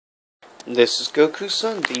This is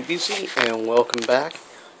Goku-san, DBZ, and welcome back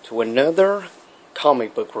to another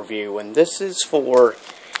comic book review. And this is for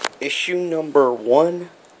issue number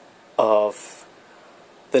 1 of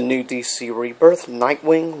the new DC Rebirth,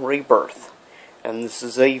 Nightwing Rebirth. And this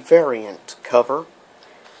is a variant cover,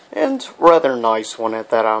 and rather nice one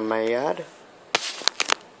at that, I may add.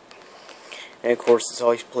 And of course, as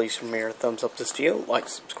always, please remember to thumbs up this video, like,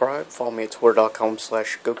 subscribe, follow me at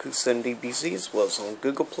twitter.com/GokuSunDBZ, as well as on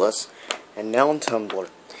Google+, and now on Tumblr.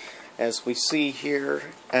 As we see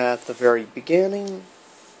here at the very beginning,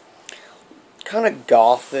 kind of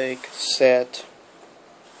gothic set,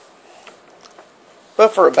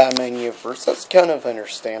 but for a Batman universe, that's kind of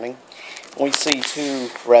understanding. We see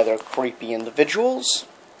two rather creepy individuals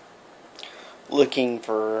looking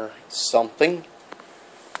for something.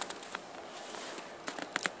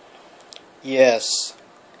 Yes,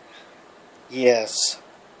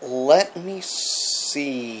 let me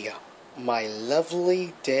see my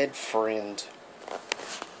lovely dead friend.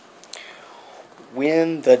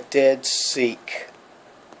 When the dead seek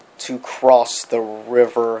to cross the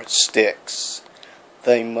river Styx,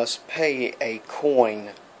 they must pay a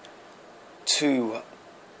coin to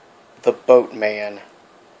the boatman.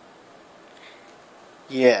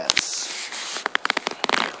 Yes.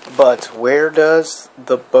 But where does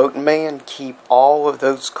the boatman keep all of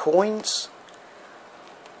those coins?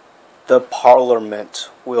 The Parliament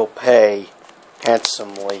will pay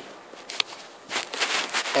handsomely.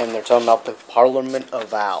 And they're talking about the Parliament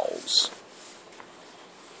of Owls.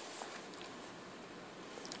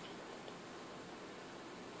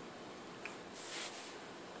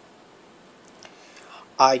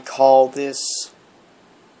 I call this,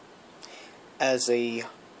 as a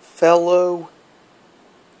fellow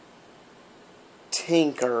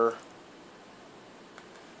tinker,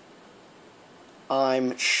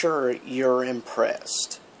 I'm sure you're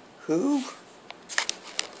impressed. Who?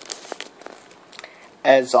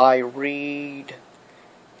 As I read,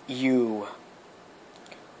 you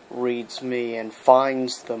reads me and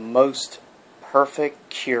finds the most perfect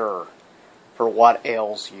cure for what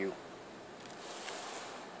ails you.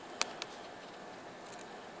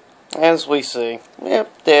 As we see,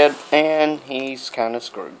 yep, dead, and he's kind of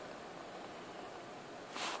screwed.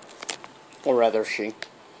 Or rather, she.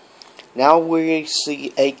 Now we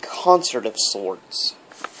see a concert of sorts.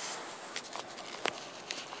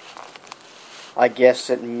 I guess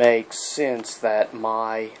it makes sense that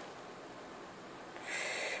my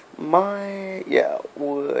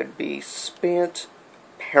would be spent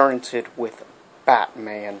parented with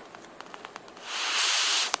Batman.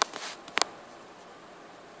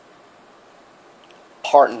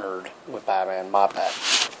 Partnered with Batman, my bad.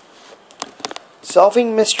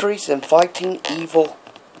 Solving mysteries and fighting evil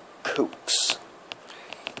kooks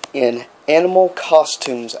in animal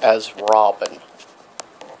costumes as Robin.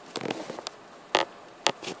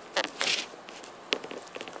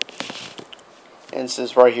 And it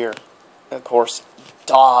says right here, of course,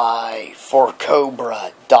 die for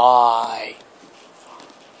Cobra, die.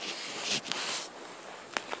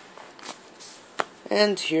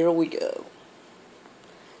 And here we go.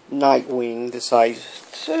 Nightwing decides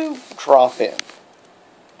to drop in.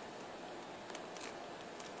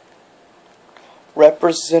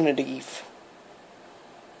 Representative,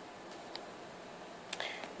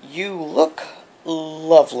 you look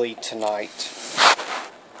lovely tonight.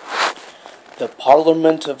 The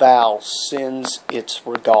Parliament of Owls sends its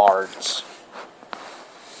regards.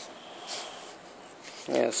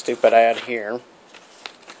 Yeah, stupid ad here.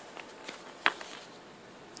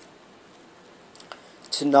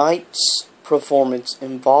 Tonight's performance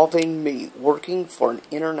involving me working for an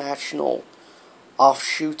international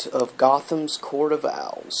offshoot of Gotham's Court of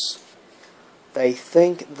Owls. They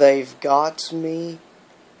think they've got me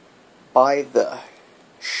by the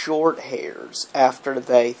short hairs after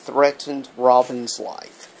they threatened Robin's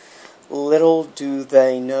life. Little do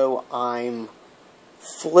they know I'm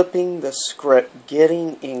flipping the script,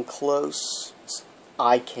 getting in close.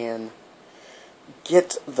 I can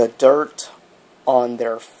get the dirt on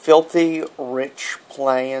their filthy rich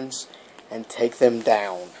plans and take them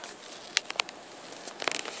down.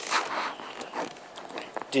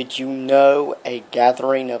 Did you know a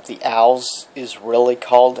gathering of the owls is really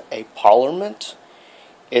called a parliament?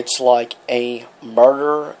 It's like a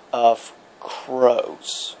murder of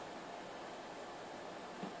crows.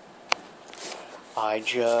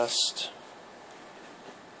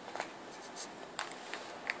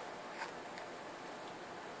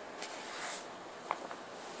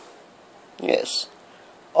 Yes.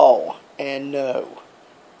 Oh, and no.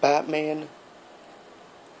 Batman,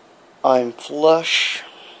 I'm flush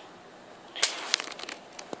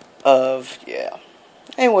Yeah.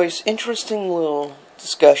 Anyways, interesting little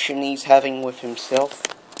discussion he's having with himself.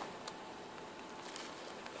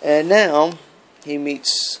 And now, he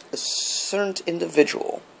meets a certain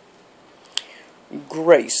individual,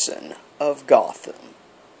 Grayson of Gotham.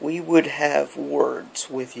 We would have words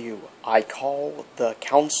with you. I call the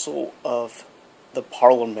Council of the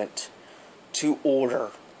Parliament to order.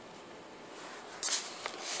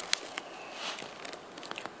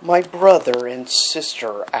 My brother and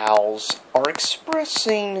sister owls are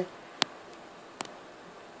expressing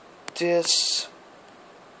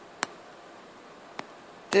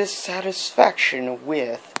dissatisfaction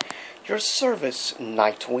with your service,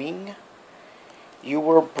 Nightwing. You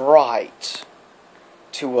were brought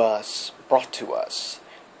to us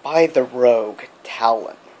by the rogue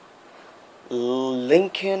Talon.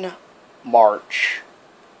 Lincoln March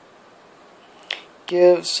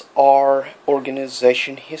gives our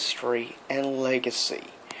organization history and legacy,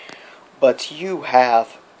 but you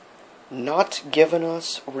have not given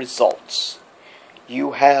us results.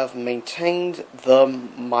 You have maintained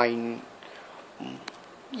the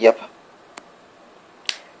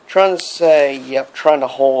trying to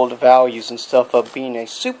hold values and stuff of being a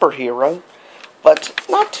superhero, but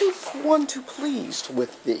not too pleased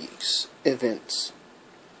with these events.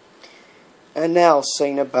 And now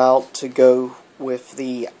saying about to go with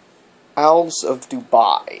the Owls of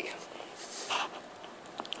Dubai.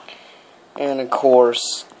 And of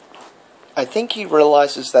course, I think he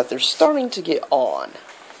realizes that they're starting to get on.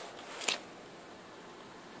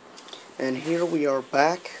 And here we are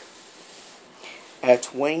back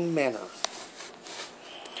at Wayne Manor,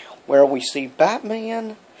 where we see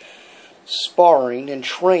Batman sparring and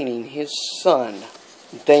training his son,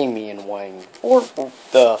 Damian Wayne, or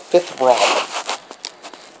the Fifth Robin.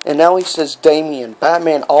 And now he says, Damian,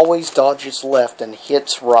 Batman always dodges left and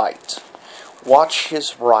hits right. Watch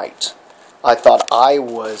his right. I thought I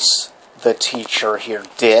was the teacher here,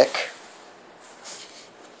 Dick.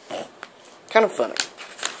 Kind of funny.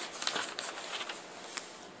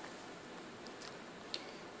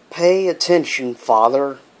 Pay attention,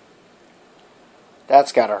 father.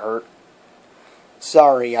 That's gotta hurt.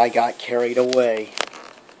 Sorry, I got carried away.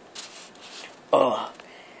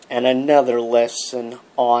 And another lesson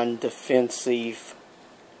on defensive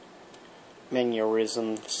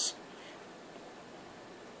mannerisms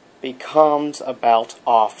becomes about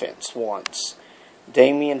offense once.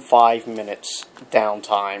 Damian, 5 minutes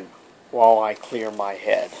downtime while I clear my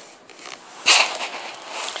head.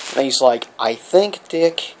 And he's like, I think,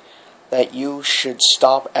 Dick, that you should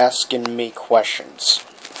stop asking me questions.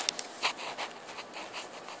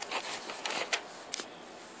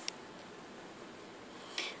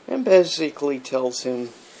 And basically tells him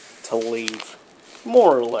to leave,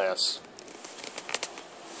 more or less.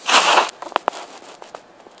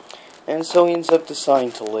 And so he ends up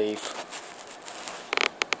deciding to leave.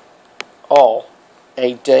 Oh,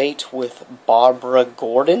 a date with Barbara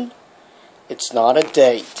Gordon? It's not a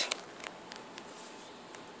date.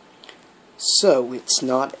 So, it's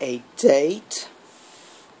not a date?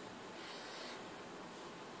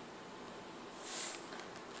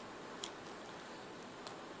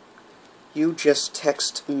 You just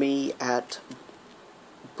text me at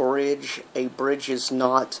bridge. A bridge is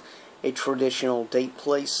not a traditional date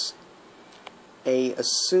place. I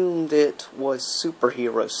assumed it was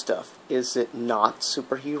superhero stuff. Is it not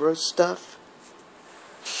superhero stuff?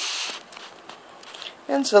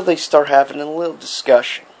 And so they start having a little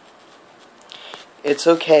discussion. It's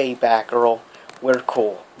okay, Batgirl. We're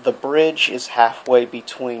cool. The bridge is halfway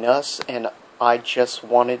between us, and I just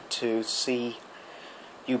wanted to see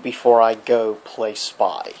you before I go play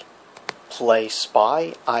spy. Play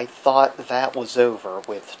spy? I thought that was over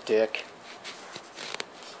with, Dick.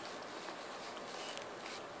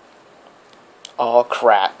 Aw,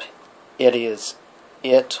 crap. It is.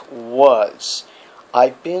 It was.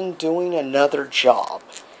 I've been doing another job.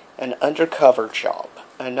 An undercover job.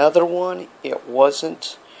 Another one, it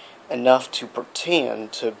wasn't enough to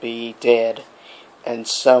pretend to be dead and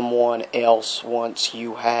someone else wants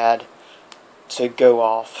you had to go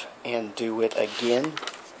off and do it again.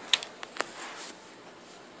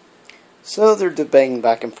 So they're debating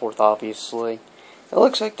back and forth, obviously. It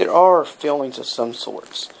looks like there are feelings of some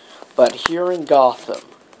sorts. But here in Gotham,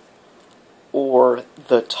 or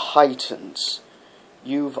the Titans,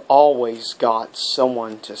 you've always got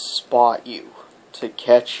someone to spot you, to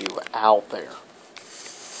catch you out there.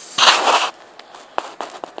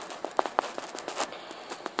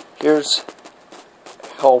 Here's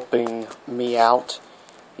helping me out.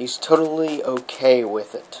 He's totally okay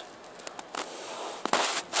with it.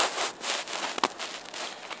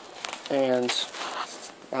 And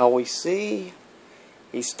Now we see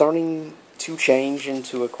he's starting to change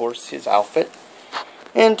into, of course, his outfit.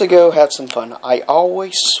 And to go have some fun. I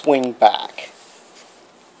always swing back.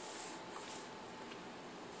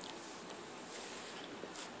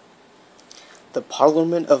 The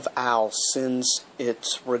Parliament of Owls sends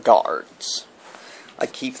its regards. I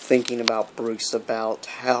keep thinking about Bruce, about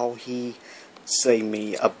how he saved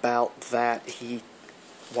me, about that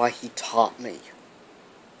why he taught me.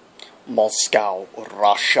 Moscow,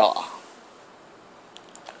 Russia.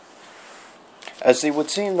 As they would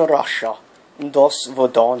say in Russia, Dos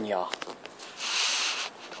Vodonia.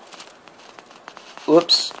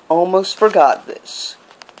 Oops, almost forgot this.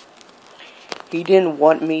 He didn't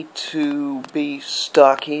want me to be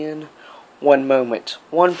stuck in one moment,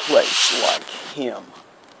 one place like him.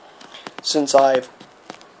 Since I've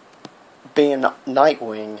been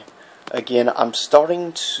Nightwing, again, I'm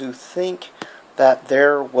starting to think that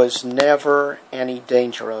there was never any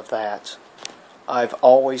danger of that. I've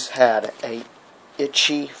always had a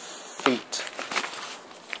itchy feet.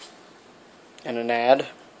 And an ad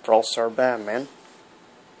for All-Star Batman.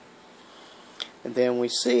 And then we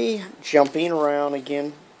see, jumping around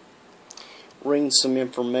again, reading some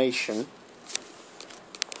information.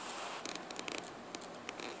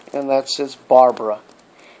 And that says Barbara.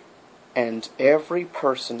 And every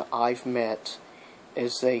person I've met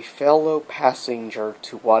is a fellow passenger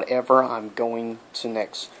to whatever I'm going to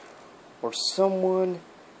next. Or someone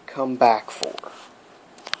come back for.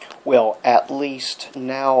 Well, at least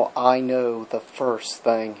now I know the first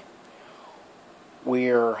thing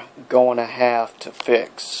we're going to have to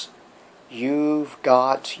fix. You've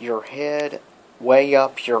got your head way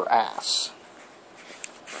up your ass.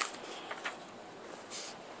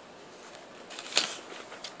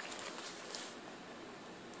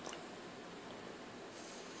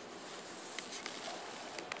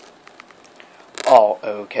 Oh,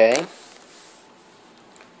 okay.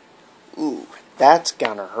 Ooh, that's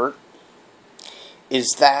gonna hurt.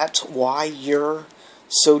 Is that why you're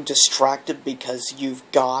so distracted, because you've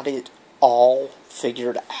got it all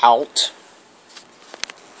figured out?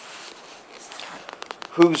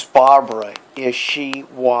 Who's Barbara? Is she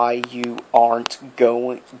why you aren't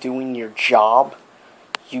doing your job?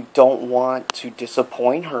 You don't want to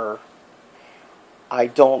disappoint her. I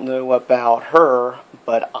don't know about her,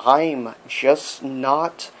 but I'm just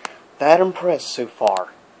not that impressed so far.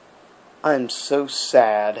 I'm so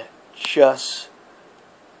sad. Just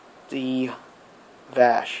the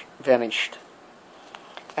vanished.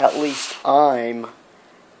 At least I'm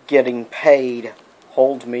getting paid.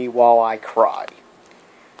 Hold me while I cry.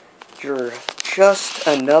 You're just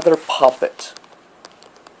another puppet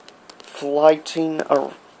flyting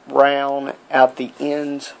around at the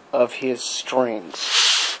end of his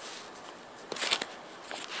strings.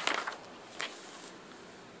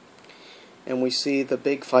 And we see the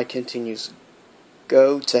big fight continues.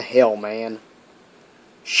 Go to hell, man.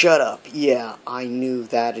 Shut up. Yeah, I knew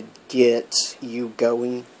that'd get you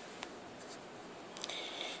going.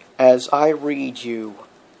 As I read you,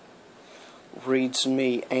 reads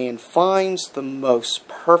me, and finds the most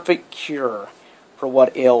perfect cure for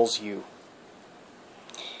what ails you.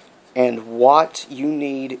 And what you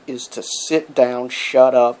need is to sit down,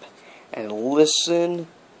 shut up, and listen.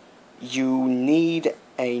 You need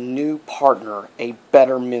a new partner, a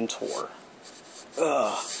better mentor.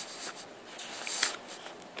 Ugh.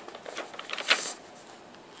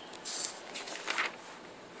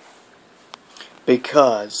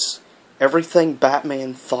 Because everything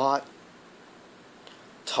Batman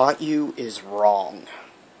taught you is wrong.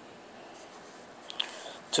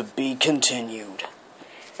 To be continued.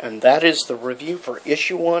 And that is the review for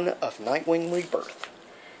issue 1 of Nightwing Rebirth.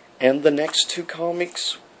 And the next 2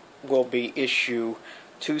 comics will be issue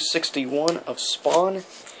 261 of Spawn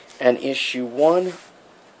and issue 1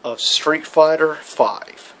 of Street Fighter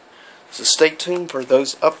V. So stay tuned for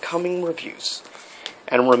those upcoming reviews.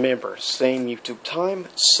 And remember, same YouTube time,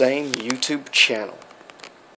 same YouTube channel.